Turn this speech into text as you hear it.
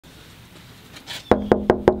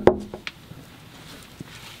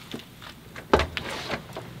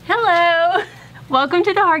Welcome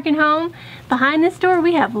to the Harkin home. Behind this door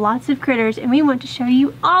we have lots of critters and we want to show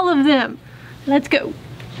you all of them. Let's go.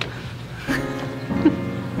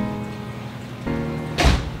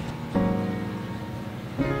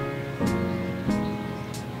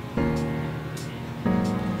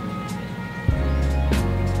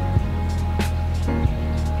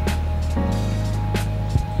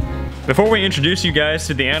 Before we introduce you guys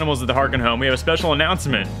to the animals at the Harkin home, we have a special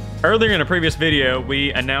announcement. Earlier in a previous video,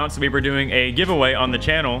 we announced we were doing a giveaway on the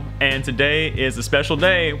channel, and today is a special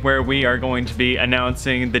day where we are going to be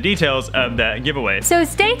announcing the details of that giveaway. So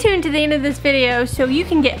stay tuned to the end of this video so you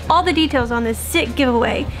can get all the details on this sick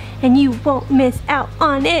giveaway and you won't miss out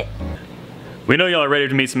on it. We know y'all are ready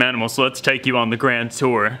to meet some animals, so let's take you on the grand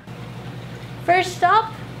tour. First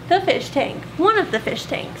stop, the fish tank. One of the fish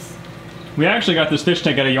tanks. We actually got this fish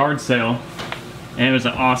tank at a yard sale, and it was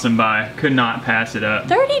an awesome buy. Could not pass it up.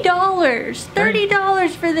 $30. $30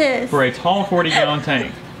 for this. For a tall 40-gallon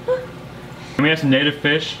tank. And we have some native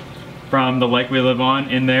fish from the lake we live on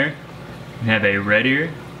in there. We have a red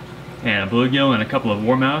ear and a bluegill and a couple of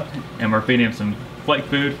warmouth, and we're feeding them some flake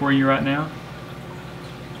food for you right now.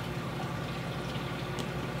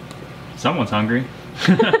 Someone's hungry.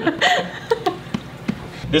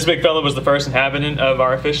 This big fella was the first inhabitant of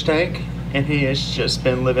our fish tank, and he has just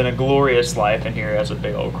been living a glorious life in here as a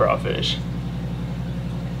big old crawfish.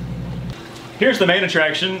 Here's the main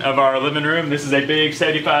attraction of our living room. This is a big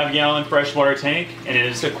 75-gallon freshwater tank, and it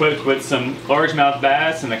is equipped with some largemouth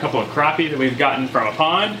bass and a couple of crappie that we've gotten from a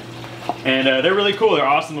pond. And they're really cool. They're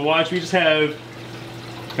awesome to watch. We have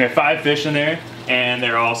 5 fish in there, and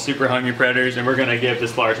they're all super hungry predators, and we're gonna give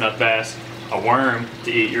this largemouth bass a worm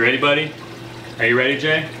to eat. You ready, buddy? Are you ready,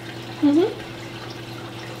 Jay? Mm-hmm.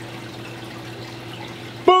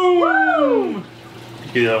 Boom!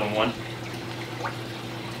 Do the other one.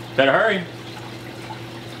 Better hurry.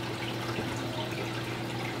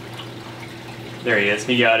 There he is.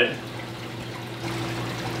 He got it.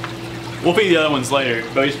 We'll feed the other ones later,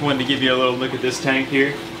 but I just wanted to give you a little look at this tank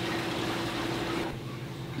here.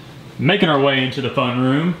 Making our way into the fun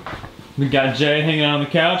room. We got Jay hanging out on the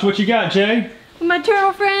couch. What you got, Jay? My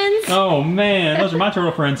turtle friends. Oh man, those are my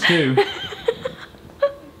turtle friends too.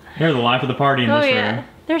 They're the life of the party in this room.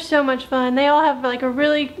 They're so much fun. They all have like a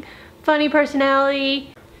really funny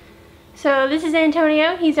personality. So this is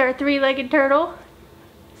Antonio. He's our 3-legged turtle.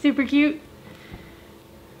 Super cute.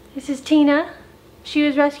 This is Tina. She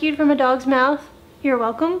was rescued from a dog's mouth. You're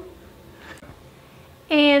welcome.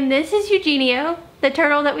 And this is Eugenio, the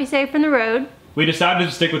turtle that we saved from the road. We decided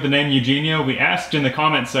to stick with the name Eugenio. We asked in the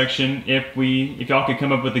comment section if y'all could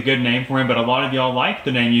come up with a good name for him, but a lot of y'all like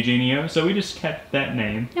the name Eugenio, so we just kept that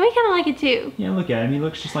name. And we kind of like it too. Yeah, look at him. He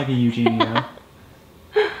looks just like a Eugenio.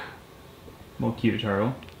 Little cute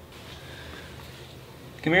turtle.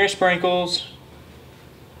 Come here, Sprinkles.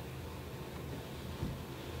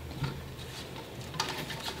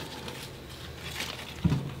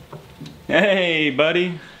 Hey,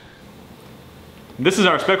 buddy. This is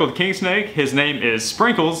our speckled king snake. His name is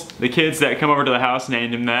Sprinkles. The kids that come over to the house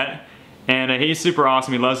named him that. And he's super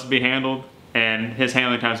awesome. He loves to be handled. And his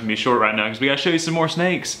handling time's gonna be short right now because we gotta show you some more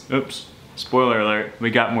snakes. Oops, spoiler alert,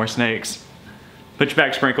 we got more snakes. Put your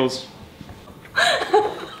back, Sprinkles.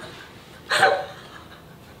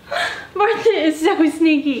 Martha is so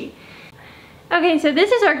sneaky. Okay, so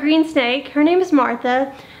this is our green snake. Her name is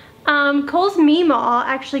Martha. Cole's Meemaw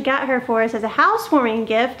actually got her for us as a housewarming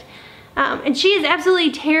gift. And she is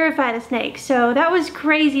absolutely terrified of snakes, so that was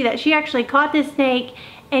crazy that she actually caught this snake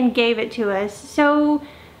and gave it to us. So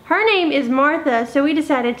her name is Martha, so we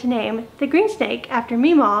decided to name the green snake after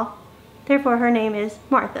Meemaw. Therefore her name is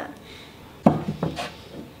Martha.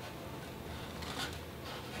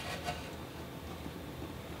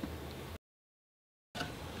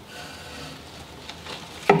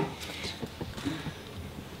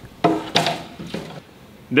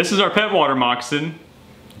 This is our pet water moccasin.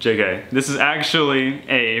 JK. This is actually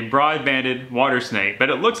a broad-banded water snake, but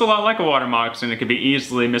it looks a lot like a water moccasin. It could be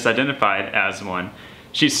easily misidentified as one.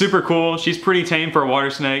 She's super cool. She's pretty tame for a water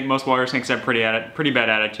snake. Most water snakes have pretty bad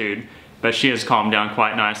attitude, but she has calmed down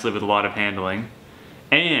quite nicely with a lot of handling.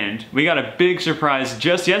 And we got a big surprise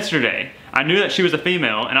just yesterday. I knew that she was a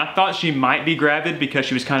female, and I thought she might be gravid because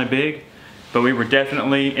she was kind of big, but we were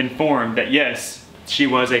definitely informed that yes, she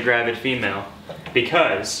was a gravid female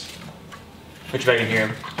because, put you back in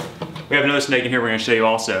here. We have another snake in here we're gonna show you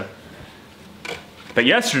also. But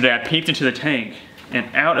yesterday I peeked into the tank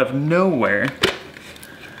and out of nowhere,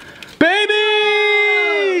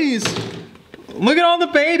 babies! Look at all the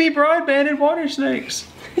baby broad-banded water snakes.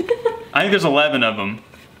 I think there's 11 of them.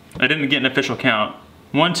 I didn't get an official count.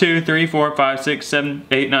 1, 2, 3, 4, 5, 6, 7,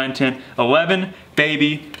 8, 9, 10, 11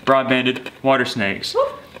 baby broad-banded water snakes.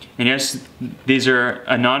 And yes, these are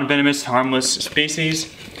a non-venomous, harmless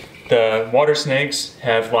species. The water snakes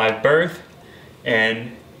have live birth,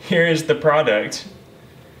 and here is the product.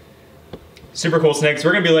 Super cool snakes.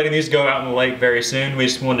 We're gonna be letting these go out in the lake very soon. We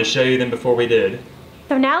just wanted to show you them before we did.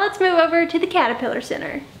 So now let's move over to the caterpillar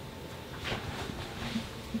center.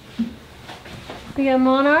 We got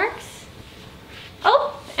monarchs.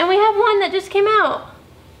 Oh, and we have one that just came out.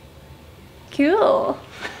 Cool.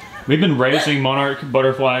 We've been raising monarch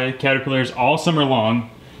butterfly caterpillars all summer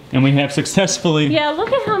long, and we have successfully. Yeah,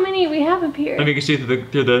 look at how many we have up here. I mean, you can see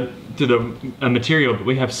through the material, but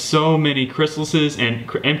we have so many chrysalises and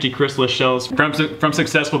empty chrysalis shells from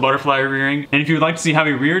successful butterfly rearing. And if you would like to see how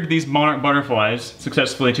we reared these monarch butterflies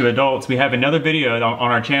successfully to adults, we have another video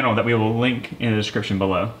on our channel that we will link in the description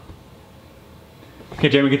below. Okay,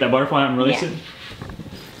 Jamie, get that butterfly out and release it.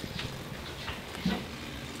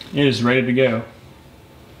 It is ready to go.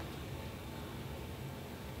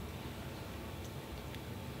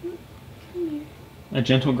 A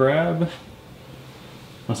gentle grab.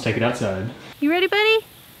 Let's take it outside. You ready, buddy?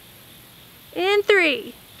 In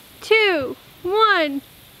 3, 2, 1.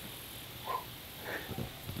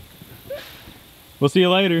 We'll see you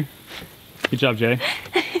later. Good job, Jay.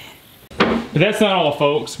 But that's not all,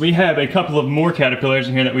 folks. We have a couple of more caterpillars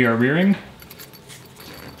in here that we are rearing.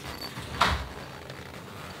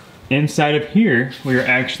 Inside of here, we are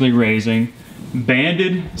actually raising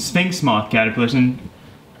banded sphinx moth caterpillars. And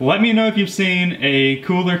let me know if you've seen a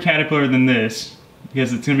cooler caterpillar than this,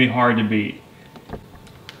 because it's gonna be hard to beat.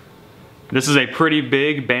 This is a pretty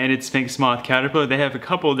big banded sphinx moth caterpillar. They have a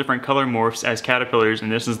couple of different color morphs as caterpillars,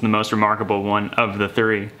 and this is the most remarkable one of the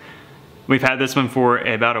 3. We've had this one for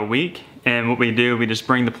about a week, and what we do, we just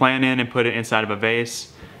bring the plant in and put it inside of a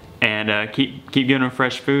vase, and keep giving them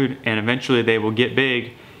fresh food, and eventually they will get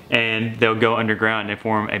big, and they'll go underground and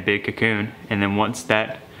form a big cocoon. And then once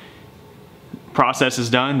that process is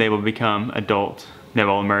done, they will become adult. They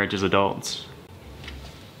will emerge as adults.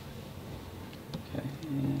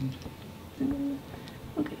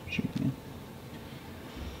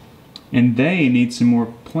 And they need some more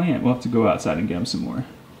plant. We'll have to go outside and get them some more.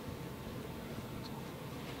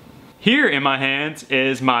 Here in my hands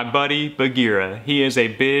is my buddy Bagheera. He is a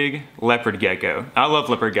big leopard gecko. I love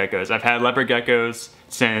leopard geckos. I've had leopard geckos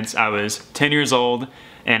since I was 10 years old,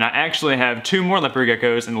 and I actually have 2 more leopard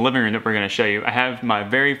geckos in the living room that we're gonna show you. I have my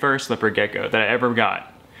very first leopard gecko that I ever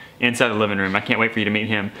got inside the living room. I can't wait for you to meet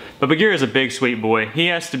him. But Bagheera is a big sweet boy. He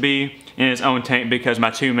has to be in his own tank because my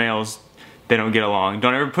 2 males, they don't get along.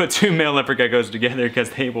 Don't ever put 2 male leopard geckos together because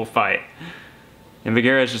they will fight. And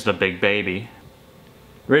Bagheera is just a big baby.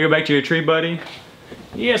 Ready to go back to your tree, buddy?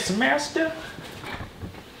 Yes, master.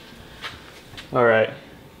 All right.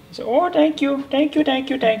 So, oh, thank you, thank you, thank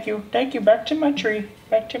you, thank you. Thank you, back to my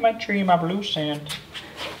tree, my blue sand.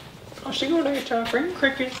 I'll see you later, bring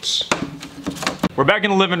crickets. We're back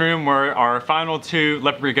in the living room where our final 2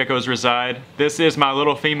 leopard geckos reside. This is my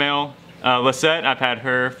little female, Lisette. I've had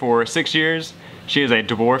her for 6 years. She is a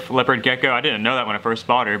dwarf leopard gecko. I didn't know that when I first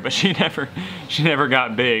bought her, but she never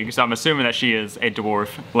got big. So I'm assuming that she is a dwarf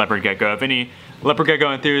leopard gecko. If any leopard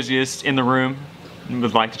gecko enthusiasts in the room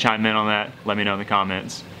would like to chime in on that, let me know in the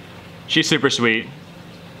comments. She's super sweet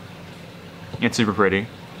and super pretty.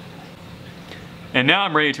 And now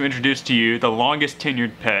I'm ready to introduce to you the longest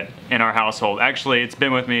tenured pet in our household. Actually, it's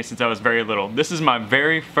been with me since I was very little. This is my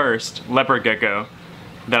very first leopard gecko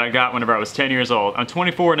that I got whenever I was 10 years old. I'm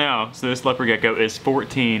 24 now, so this leopard gecko is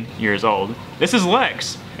 14 years old. This is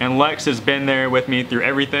Lex, and Lex has been there with me through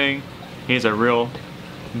everything. He's a real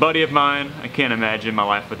buddy of mine. I can't imagine my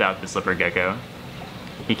life without this leopard gecko.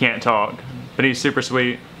 He can't talk, but he's super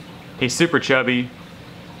sweet. He's super chubby,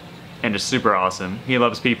 and just super awesome. He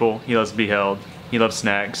loves people, he loves to be held, he loves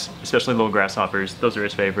snacks, especially little grasshoppers. Those are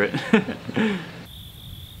his favorite.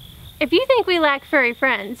 If you think we lack furry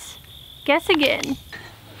friends, guess again.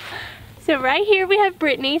 So right here we have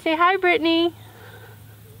Brittany. Say hi, Brittany.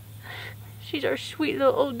 She's our sweet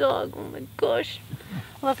little old dog. Oh my gosh.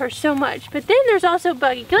 I love her so much. But then there's also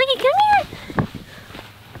Buggy. Buggy, come here.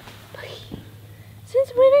 Buggy.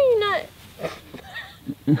 Since when are you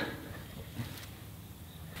not?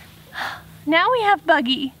 Now we have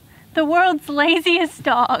Buggy, the world's laziest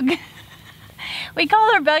dog. We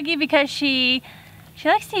call her Buggy because she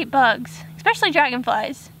likes to eat bugs, especially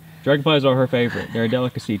dragonflies. Dragonflies are her favorite. They're a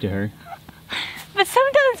delicacy to her. But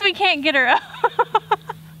sometimes we can't get her up.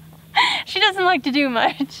 She doesn't like to do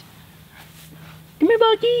much. Come here,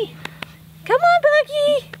 Bucky. Come on,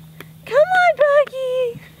 Buggy. Come on,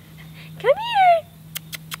 Buggy. Come here.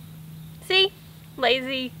 See? Lazy.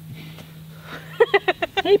 lazy.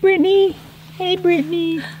 Hey, Brittany. Hey,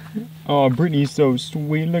 Brittany. Oh, Brittany's so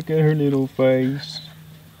sweet. Look at her little face.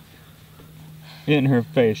 Isn't her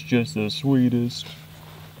face just the sweetest?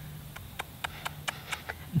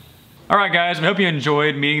 Alright guys, we hope you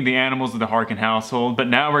enjoyed meeting the animals of the Harkin household, but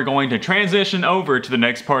now we're going to transition over to the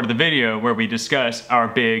next part of the video where we discuss our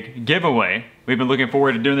big giveaway. We've been looking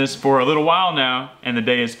forward to doing this for a little while now, and the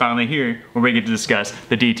day is finally here where we get to discuss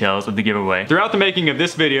the details of the giveaway. Throughout the making of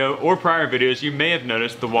this video or prior videos, you may have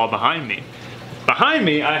noticed the wall behind me. Behind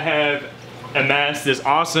me, I have amassed this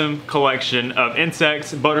awesome collection of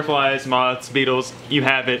insects, butterflies, moths, beetles, you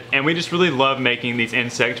have it, and we just really love making these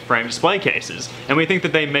insect frame display cases. And we think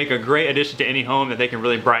that they make a great addition to any home, that they can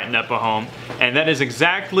really brighten up a home. And that is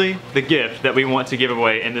exactly the gift that we want to give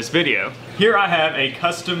away in this video. Here I have a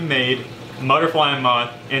custom made butterfly and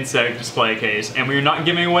moth insect display case, and we are not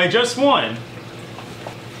giving away just one,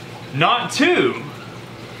 not two,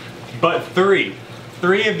 but three.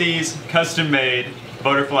 Three of these custom made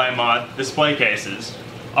butterfly and moth display cases.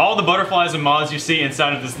 All the butterflies and moths you see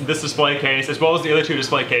inside of this display case, as well as the other two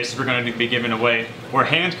display cases we're going to be giving away, were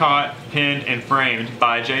hand caught, pinned, and framed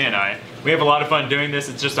by Jay and I. We have a lot of fun doing this.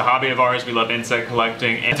 It's just a hobby of ours. We love insect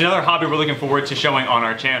collecting, and it's another hobby we're looking forward to showing on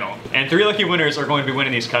our channel. And 3 lucky winners are going to be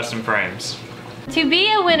winning these custom frames. To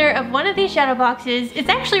be a winner of one of these shadow boxes, it's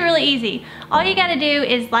actually really easy. All you gotta do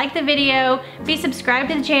is like the video, be subscribed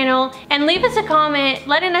to the channel, and leave us a comment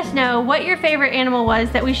letting us know what your favorite animal was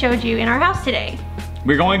that we showed you in our house today.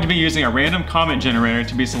 We're going to be using a random comment generator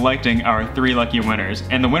to be selecting our 3 lucky winners,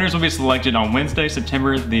 and the winners will be selected on Wednesday,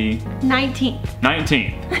 September the 19th.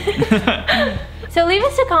 So leave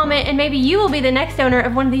us a comment and maybe you will be the next owner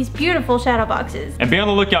of one of these beautiful shadow boxes. And be on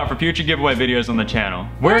the lookout for future giveaway videos on the channel.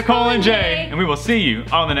 We're Cole and Jay, and we will see you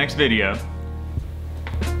on the next video.